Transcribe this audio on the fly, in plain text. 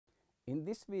In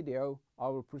this video, I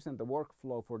will present the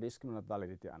workflow for discriminant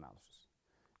validity analysis.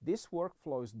 This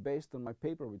workflow is based on my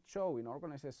paper with Joe in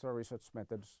organizational research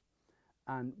methods,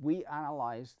 and we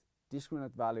analyzed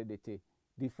discriminant validity,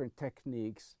 different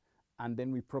techniques, and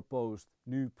then we proposed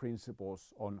new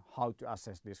principles on how to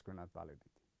assess discriminant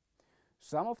validity.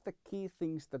 Some of the key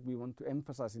things that we want to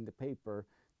emphasize in the paper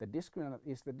that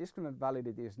discriminant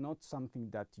validity is not something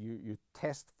that you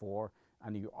test for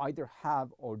and you either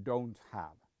have or don't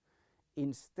have.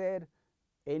 Instead,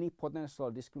 any potential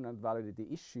discriminant validity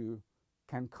issue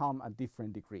can come at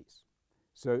different degrees.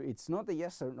 So it's not a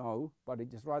yes or no, but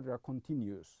it is rather a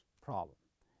continuous problem.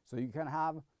 So you can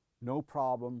have no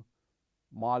problem,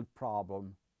 mild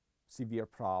problem, severe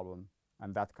problem,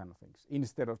 and that kind of things.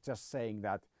 Instead of just saying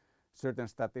that certain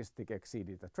statistic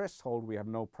exceeded the threshold, we have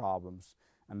no problems,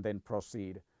 and then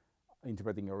proceed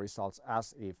interpreting your results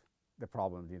as if the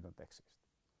problem didn't exist.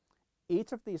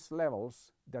 Each of these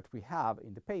levels that we have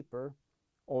in the paper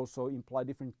also imply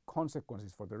different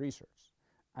consequences for the research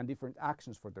and different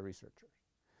actions for the researchers.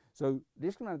 So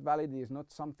discriminant validity is not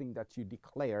something that you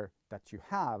declare that you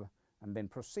have and then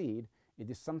proceed. It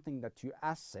is something that you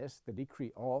assess the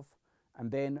degree of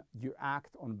and then you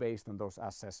act on based on those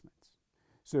assessments.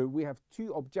 So we have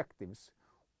two objectives.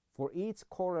 For each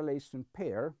correlation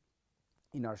pair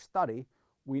in our study,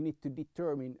 we need to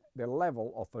determine the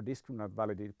level of a discriminant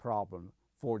validity problem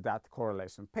for that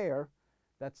correlation pair.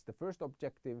 That's the first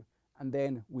objective, and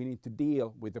then we need to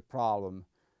deal with the problem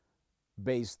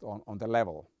based on the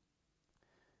level.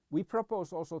 We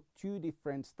propose also two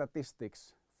different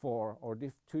statistics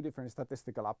two different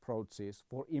statistical approaches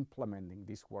for implementing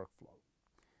this workflow.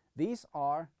 These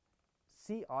are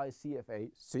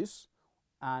CI-CFA SYS,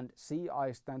 and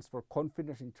CI stands for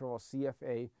confidence interval,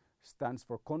 CFA stands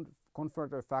for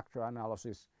confirmatory factor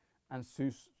analysis, and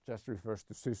SYS just refers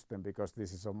to system because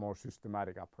this is a more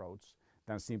systematic approach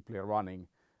than simply running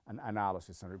an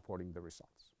analysis and reporting the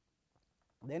results.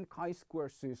 Then chi-square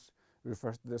SYS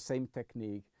refers to the same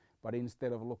technique, but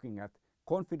instead of looking at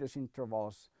confidence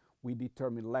intervals, we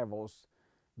determine levels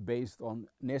based on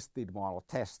nested model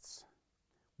tests.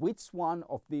 Which one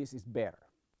of these is better?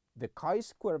 The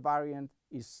chi-square variant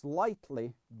is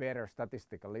slightly better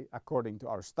statistically according to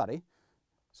our study.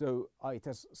 So it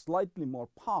has slightly more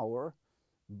power,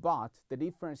 but the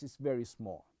difference is very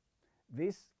small.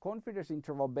 This confidence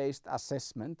interval based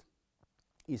assessment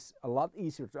is a lot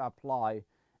easier to apply,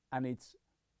 and it's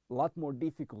a lot more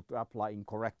difficult to apply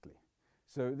incorrectly.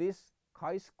 So this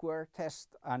chi-square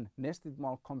test and nested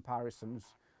model comparisons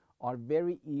are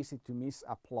very easy to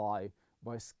misapply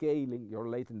by scaling your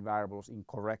latent variables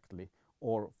incorrectly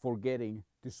or forgetting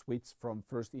to switch from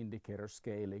first indicator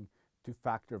scaling to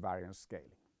factor variance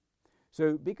scaling.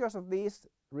 So because of these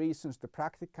reasons, the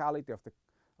practicality of the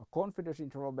confidence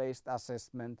interval based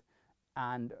assessment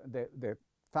and the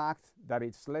fact that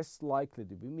it's less likely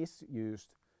to be misused,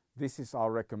 this is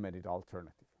our recommended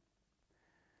alternative.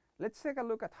 Let's take a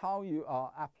look at how you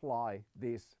apply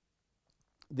these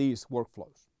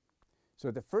workflows. So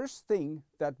the first thing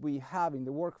that we have in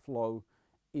the workflow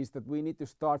is that we need to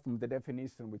start from the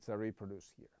definition which I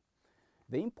reproduce here.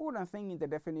 The important thing in the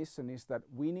definition is that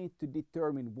we need to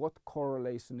determine what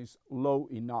correlation is low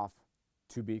enough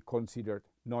to be considered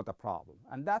not a problem.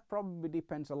 And that probably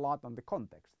depends a lot on the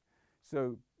context.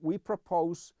 So we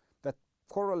propose that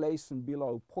correlation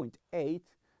below 0.8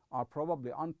 are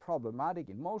probably unproblematic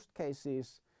in most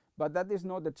cases, but that is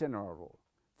not the general rule.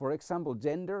 For example,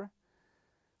 gender,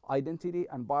 identity,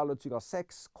 and biological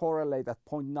sex correlate at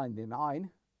 0.99,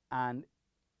 and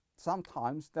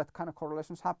sometimes that kind of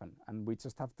correlations happen, and we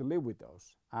just have to live with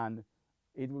those. And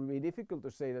it will be difficult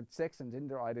to say that sex and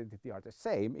gender identity are the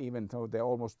same, even though they're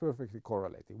almost perfectly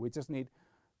correlated. We just need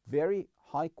very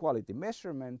high quality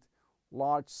measurement,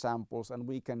 large samples, and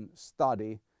we can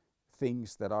study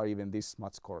things that are even this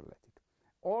much correlated.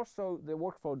 Also, the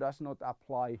workflow does not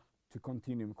apply to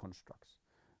continuum constructs.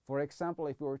 For example,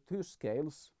 if there were two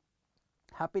scales,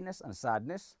 happiness and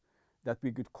sadness, that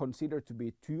we could consider to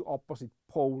be two opposite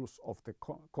poles of the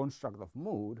construct of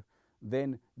mood,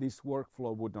 then this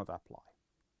workflow would not apply.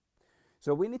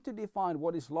 So we need to define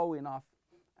what is low enough,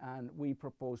 and we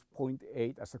propose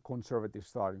 0.8 as a conservative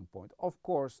starting point. Of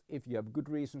course, if you have good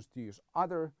reasons to use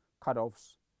other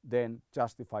cutoffs, then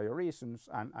justify your reasons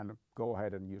and go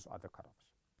ahead and use other cutoffs.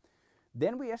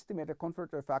 Then we estimate a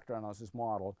confirmatory factor analysis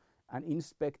model and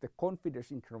inspect the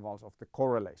confidence intervals of the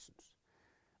correlations.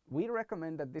 We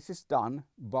recommend that this is done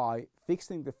by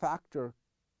fixing the factor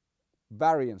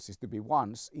variances to be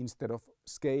ones instead of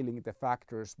scaling the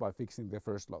factors by fixing the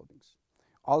first loadings.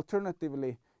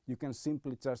 Alternatively, you can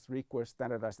simply just request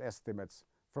standardized estimates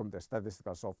from the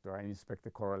statistical software and inspect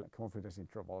the confidence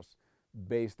intervals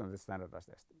based on the standardized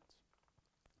estimates.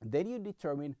 Then you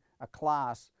determine a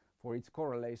class for its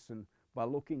correlation by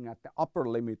looking at the upper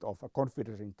limit of a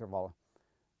confidence interval,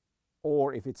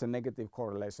 or if it's a negative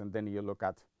correlation, then you look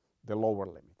at the lower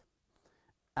limit.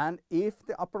 And if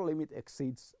the upper limit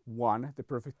exceeds 1, the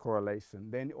perfect correlation,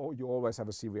 then you always have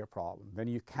a severe problem. Then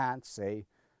you can't say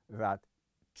that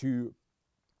two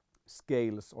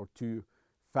scales or two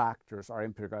factors are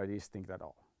empirically distinct at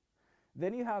all.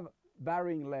 Then you have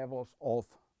varying levels of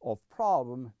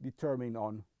problem determined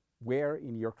on where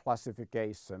in your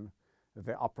classification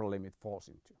the upper limit falls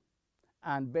into.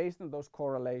 And based on those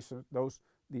correlations,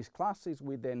 these classes,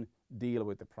 we then deal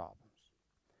with the problems.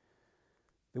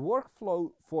 The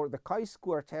workflow for the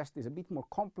chi-square test is a bit more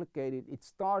complicated. It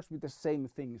starts with the same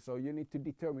thing. So you need to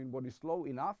determine what is low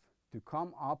enough to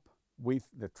come up with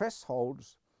the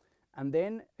thresholds, and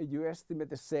then you estimate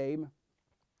the same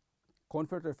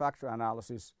confirmatory factor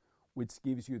analysis, which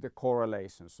gives you the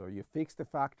correlation. So you fix the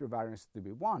factor variance to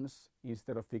be ones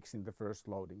instead of fixing the first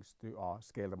loadings to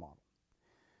scale the model.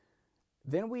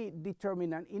 Then we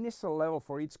determine an initial level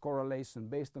for each correlation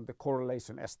based on the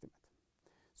correlation estimate.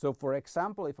 So for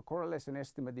example, if a correlation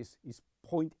estimate is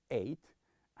 0.8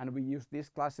 and we use this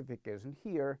classification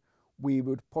here, we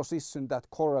would position that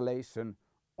correlation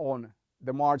on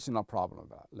the marginal problem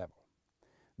level.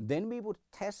 Then we would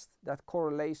test that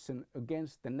correlation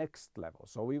against the next level.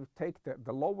 So we would take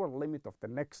the lower limit of the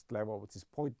next level, which is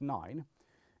 0.9,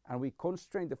 and we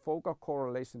constrain the focal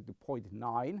correlation to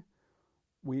 0.9.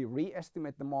 We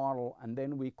re-estimate the model, and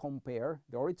then we compare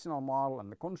the original model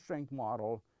and the constraint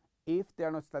model. If they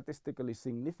are not statistically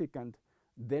significant,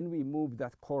 then we move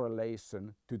that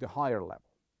correlation to the higher level.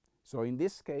 So in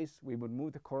this case, we would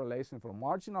move the correlation from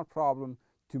marginal problem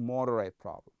to moderate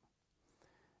problem.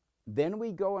 Then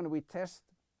we go and we test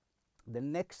the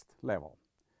next level.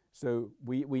 So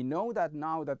we know that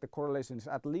now that the correlation is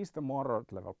at least a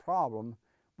moderate level problem,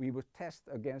 we would test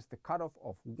against the cutoff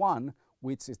of 1,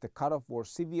 which is the cutoff for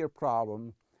severe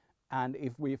problem. And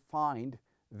if we find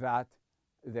that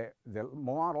the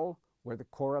model where the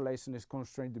correlation is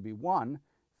constrained to be 1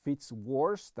 fits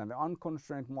worse than the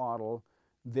unconstrained model,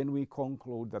 then we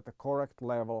conclude that the correct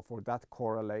level for that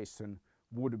correlation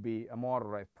would be a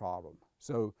moderate problem.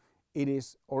 So it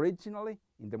is originally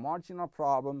in the marginal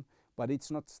problem, but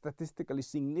it's not statistically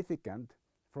significant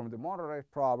from the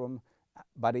moderate problem,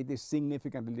 but it is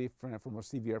significantly different from a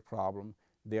severe problem.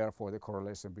 Therefore, the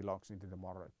correlation belongs into the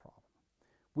moderate problem.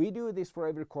 We do this for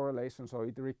every correlation, so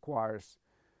it requires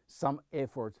some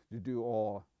effort to do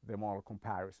all the model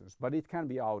comparisons, but it can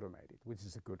be automated, which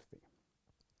is a good thing.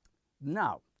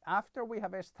 Now, after we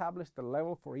have established the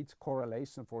level for each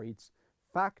correlation, for each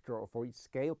factor, or for each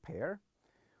scale pair,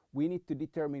 we need to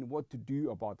determine what to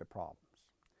do about the problems.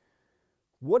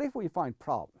 What if we find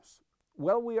problems?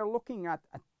 Well, we are looking at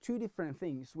two different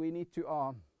things. We need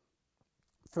to,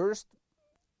 first,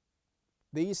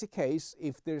 the easy case,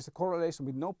 if there's a correlation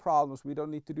with no problems, we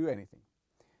don't need to do anything.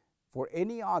 For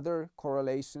any other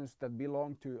correlations that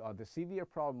belong to the severe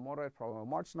problem, moderate problem, or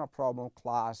marginal problem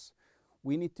class,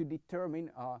 we need to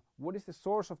determine what is the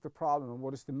source of the problem and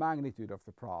what is the magnitude of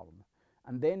the problem.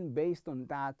 And then based on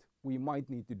that, we might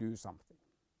need to do something.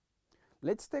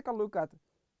 Let's take a look at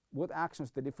what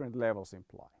actions the different levels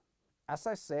imply. As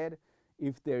I said,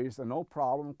 if there is a no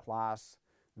problem class,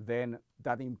 then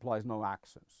that implies no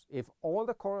actions. If all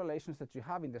the correlations that you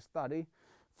have in the study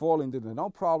fall into the no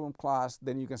problem class,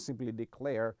 then you can simply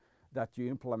declare that you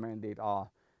implemented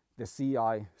the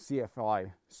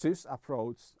CFA SUS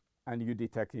approach and you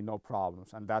detected no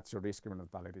problems, and that's your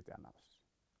discriminant validity analysis.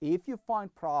 If you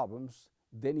find problems,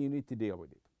 then you need to deal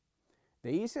with it.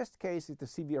 The easiest case is the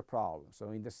severe problem.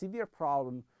 So in the severe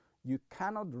problem, you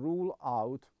cannot rule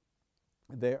out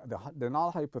the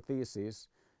null hypothesis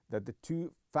that the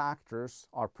two factors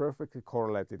are perfectly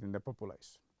correlated in the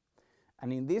population.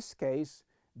 And in this case,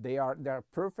 they are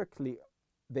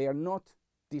not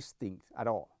distinct at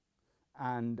all.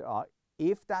 And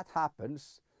if that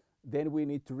happens, then we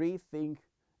need to rethink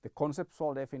the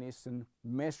conceptual definition,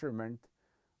 measurement,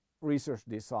 research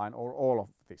design, or all of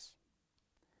this.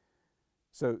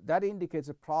 So that indicates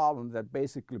a problem that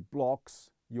basically blocks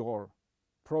your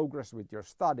progress with your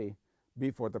study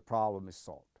before the problem is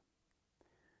solved.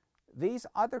 These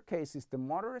other cases, the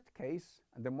moderate case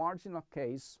and the marginal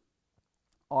case,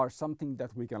 are something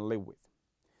that we can live with.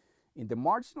 In the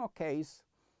marginal case,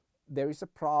 there is a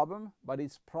problem, but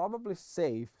it's probably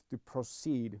safe to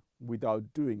proceed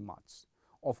without doing much.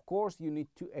 Of course, you need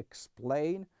to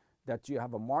explain that you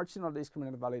have a marginal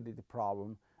discriminant validity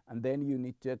problem and then you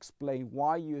need to explain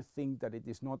why you think that it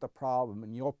is not a problem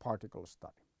in your particular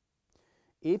study.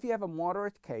 If you have a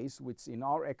moderate case, which in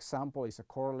our example is a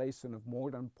correlation of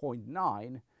more than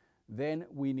 0.9, then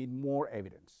we need more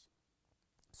evidence.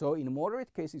 So in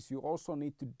moderate cases, you also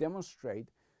need to demonstrate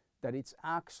that it's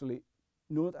actually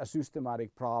not a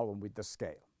systematic problem with the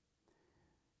scale.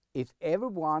 If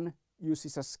everyone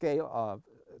uses a scale of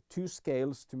two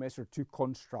scales to measure two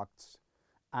constructs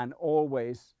and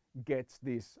always gets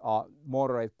this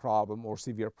moderate problem or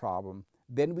severe problem,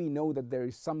 then we know that there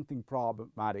is something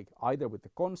problematic either with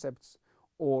the concepts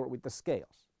or with the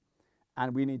scales,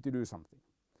 and we need to do something.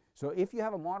 So if you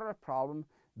have a moderate problem,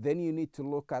 then you need to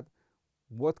look at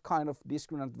what kind of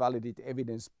discriminant validity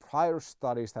evidence prior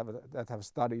studies that have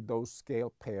studied those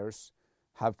scale pairs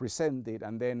have presented,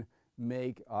 and then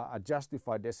make a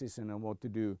justified decision on what to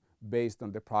do based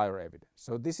on the prior evidence.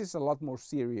 So this is a lot more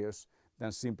serious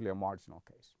than simply a marginal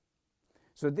case.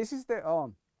 So this is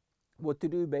the what to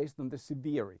do based on the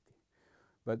severity.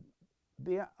 But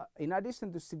in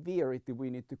addition to severity, we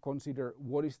need to consider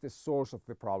what is the source of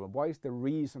the problem. Why is the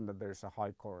reason that there's a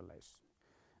high correlation?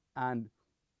 And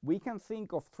we can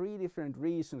think of 3 different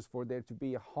reasons for there to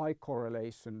be a high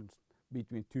correlation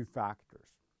between 2 factors.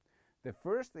 The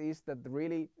first is that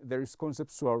really there is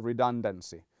conceptual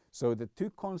redundancy. So the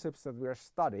 2 concepts that we are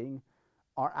studying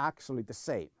are actually the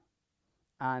same.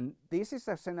 And this is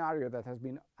a scenario that has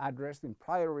been addressed in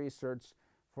prior research.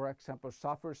 For example,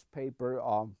 Schaffer's paper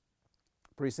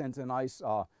presents a nice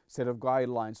set of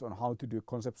guidelines on how to do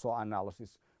conceptual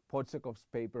analysis. Podsakov's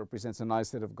paper presents a nice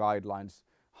set of guidelines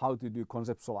how to do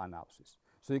conceptual analysis.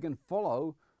 So you can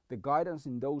follow the guidance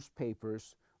in those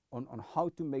papers on how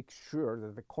to make sure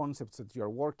that the concepts that you're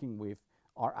working with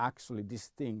are actually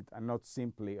distinct and not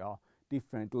simply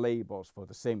different labels for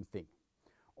the same thing.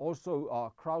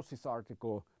 Also, Krause's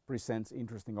article presents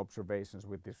interesting observations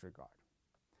with this regard.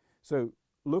 So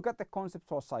look at the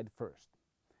conceptual side first.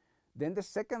 Then the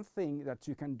second thing that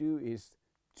you can do is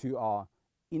to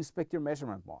inspect your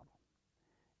measurement model.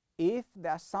 If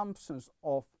the assumptions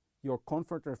of your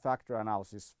confirmatory factor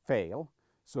analysis fail,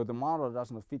 so the model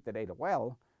does not fit the data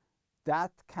well,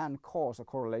 that can cause a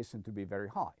correlation to be very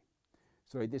high.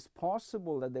 So it is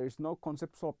possible that there is no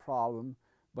conceptual problem,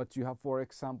 but you have, for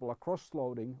example, a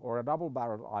cross-loading or a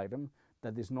double-barreled item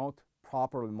that is not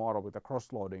properly modeled with a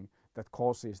cross-loading that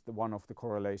causes one of the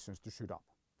correlations to shoot up.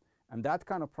 And that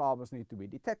kind of problems need to be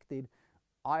detected.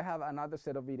 I have another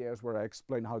set of videos where I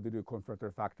explain how to do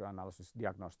confirmatory factor analysis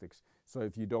diagnostics. So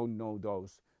if you don't know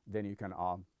those, then you can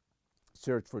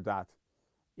search for that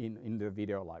in the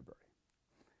video library.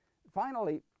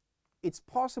 Finally, it's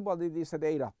possible that it is a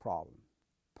data problem,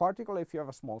 particularly if you have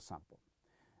a small sample.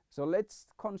 So let's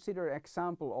consider an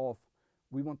example of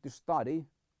we want to study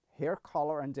hair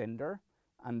color and gender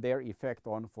and their effect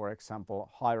on, for example,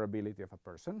 hireability of a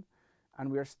person. And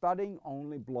we are studying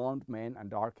only blonde men and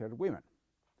dark-haired women.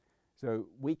 So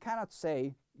we cannot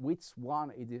say which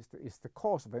one is the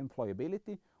cause of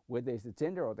employability, whether it's the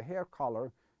gender or the hair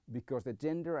color, because the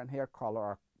gender and hair color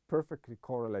are perfectly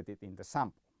correlated in the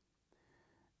sample.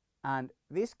 And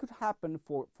this could happen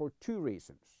for 2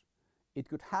 reasons. It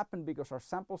could happen because our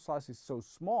sample size is so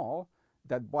small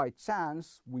that by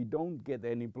chance we don't get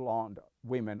any blonde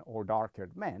women or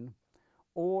dark-haired men,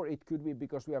 or it could be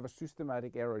because we have a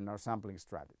systematic error in our sampling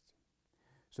strategy.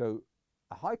 So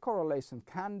a high correlation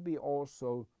can be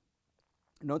also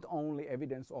not only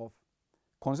evidence of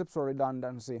conceptual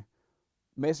redundancy,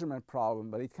 measurement problem,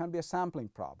 but it can be a sampling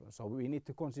problem. So we need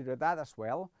to consider that as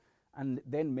well, and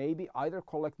then maybe either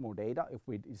collect more data if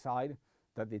we decide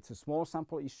that it's a small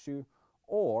sample issue,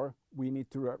 or we need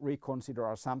to reconsider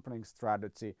our sampling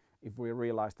strategy if we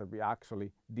realize that we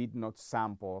actually did not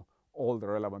sample all the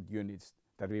relevant units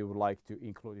that we would like to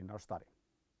include in our study.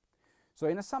 So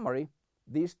in a summary,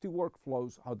 these 2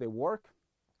 workflows, how they work: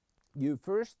 you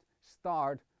first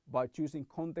start by choosing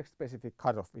context-specific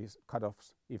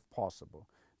cutoffs if possible.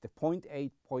 The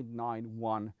 0.8,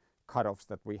 0.91 cutoffs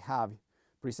that we have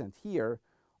present here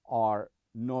are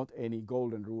not any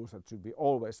golden rules that should be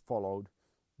always followed,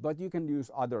 but you can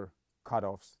use other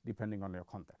cutoffs depending on your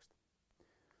context.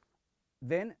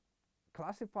 Then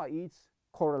classify each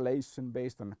correlation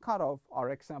based on the cutoff. Our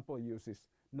example uses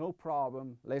no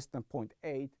problem, less than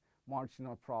 0.8,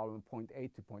 marginal problem 0.8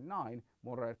 to 0.9,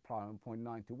 moderate problem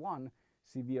 0.9 to 1,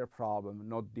 severe problem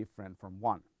not different from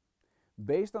 1.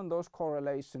 Based on those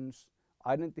correlations,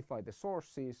 identify the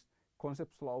sources.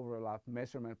 Conceptual overlap,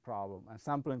 measurement problem, and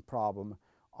sampling problem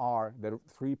are the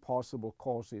 3 possible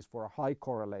causes for a high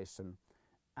correlation.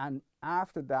 And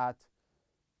after that,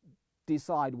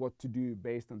 decide what to do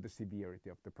based on the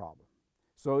severity of the problem.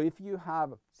 So if you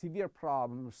have severe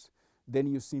problems, then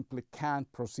you simply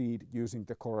can't proceed using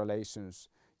the correlations.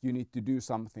 You need to do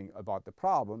something about the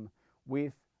problem.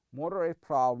 With moderate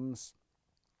problems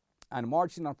and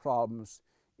marginal problems,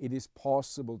 it is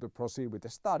possible to proceed with the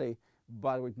study,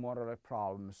 but with moderate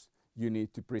problems, you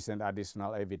need to present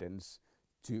additional evidence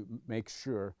to make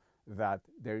sure that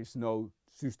there is no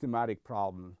systematic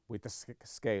problem with the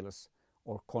scales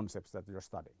or concepts that you're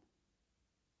studying.